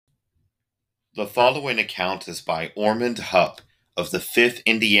The following account is by Ormond Hupp of the 5th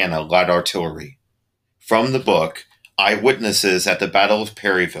Indiana Light Artillery. From the book, Eyewitnesses at the Battle of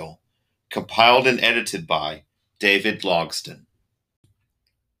Perryville, compiled and edited by David Logston.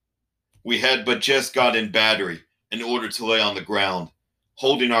 We had but just got in battery in order to lay on the ground,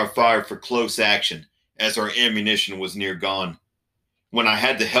 holding our fire for close action as our ammunition was near gone, when I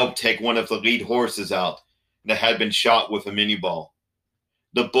had to help take one of the lead horses out that had been shot with a minie-ball.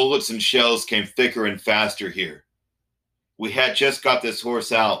 The bullets and shells came thicker and faster here. We had just got this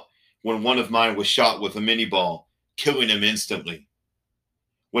horse out when one of mine was shot with a minie-ball, killing him instantly.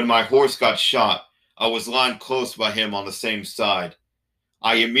 When my horse got shot, I was lying close by him on the same side.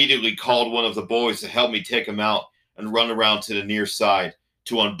 I immediately called one of the boys to help me take him out and run around to the near side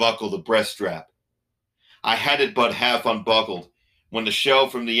to unbuckle the breast strap. I had it but half unbuckled when the shell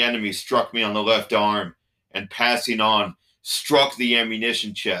from the enemy struck me on the left arm and, passing on, struck the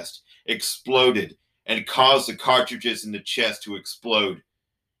ammunition chest, exploded, and caused the cartridges in the chest to explode.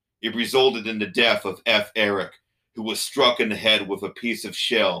 It resulted in the death of F. Eric, who was struck in the head with a piece of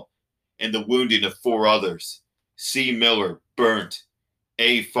shell, and the wounding of 4 others. C. Miller, burnt.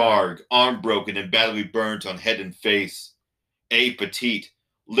 A. Farg, arm broken and badly burnt on head and face. A. Petit,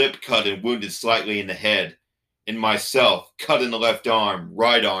 lip cut and wounded slightly in the head. And myself, cut in the left arm,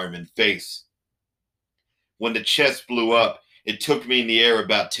 right arm, and face. When the chest blew up, it took me in the air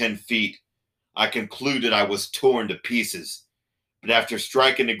about 10 feet. I concluded I was torn to pieces. But after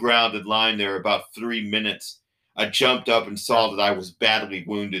striking the ground and lying there about 3 minutes, I jumped up and saw that I was badly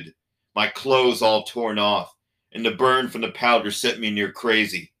wounded, my clothes all torn off, and the burn from the powder set me near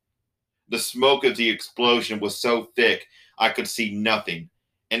crazy. The smoke of the explosion was so thick I could see nothing,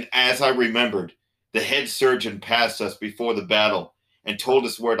 and as I remembered, the head surgeon passed us before the battle and told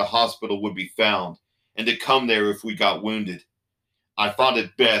us where the hospital would be found, and to come there if we got wounded. I thought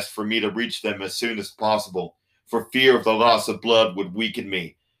it best for me to reach them as soon as possible, for fear of the loss of blood would weaken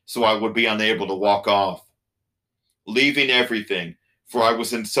me, so I would be unable to walk off. Leaving everything, for I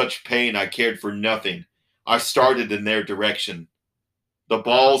was in such pain I cared for nothing, I started in their direction. The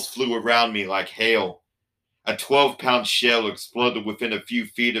balls flew around me like hail. A 12-pound shell exploded within a few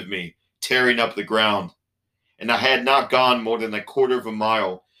feet of me, tearing up the ground. And I had not gone more than a quarter of a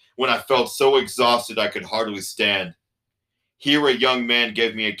mile when I felt so exhausted I could hardly stand. Here a young man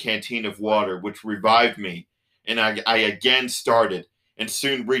gave me a canteen of water, which revived me, and I again started and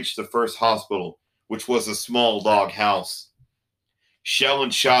soon reached the first hospital, which was a small log house. Shell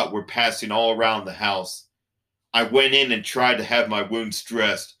and shot were passing all around the house. I went in and tried to have my wounds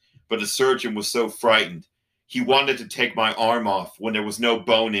dressed, but the surgeon was so frightened. He wanted to take my arm off when there was no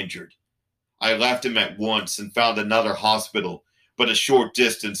bone injured. I left him at once and found another hospital, but a short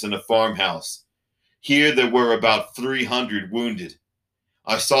distance in a farmhouse. Here there were about 300 wounded.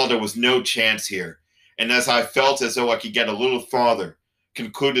 I saw there was no chance here, and as I felt as though I could get a little farther,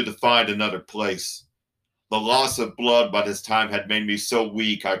 concluded to find another place. The loss of blood by this time had made me so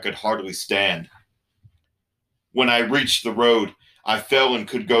weak I could hardly stand. When I reached the road, I fell and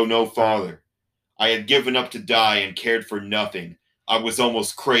could go no farther. I had given up to die and cared for nothing. I was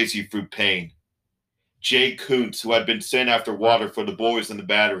almost crazy through pain. Jay Kuntz, who had been sent after water for the boys in the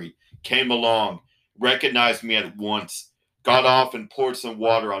battery, came along, recognized me at once, got off and poured some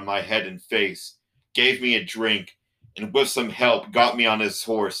water on my head and face, gave me a drink, and with some help got me on his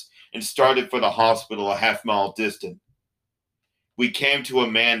horse and started for the hospital a half-mile distant. We came to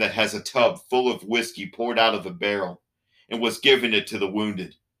a man that has a tub full of whiskey poured out of a barrel, and was giving it to the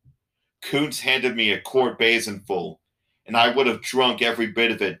wounded. Kuntz handed me a quart basinful, and I would have drunk every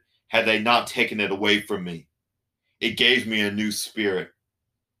bit of it had they not taken it away from me. It gave me a new spirit.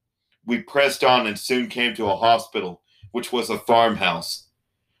 We pressed on and soon came to a hospital, which was a farmhouse.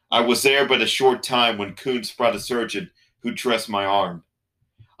 I was there but a short time when Kuntz brought a surgeon who dressed my arm.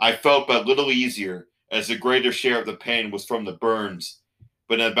 I felt but little easier, as the greater share of the pain was from the burns,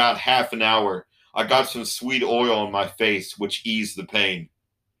 but in about half an hour I got some sweet oil on my face, which eased the pain.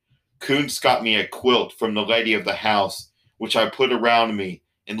 Kuntz got me a quilt from the lady of the house, which I put around me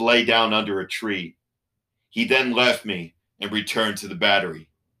and lay down under a tree. He then left me and returned to the battery.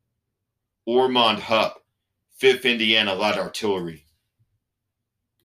 Ormond Hupp, 5th Indiana Light Artillery.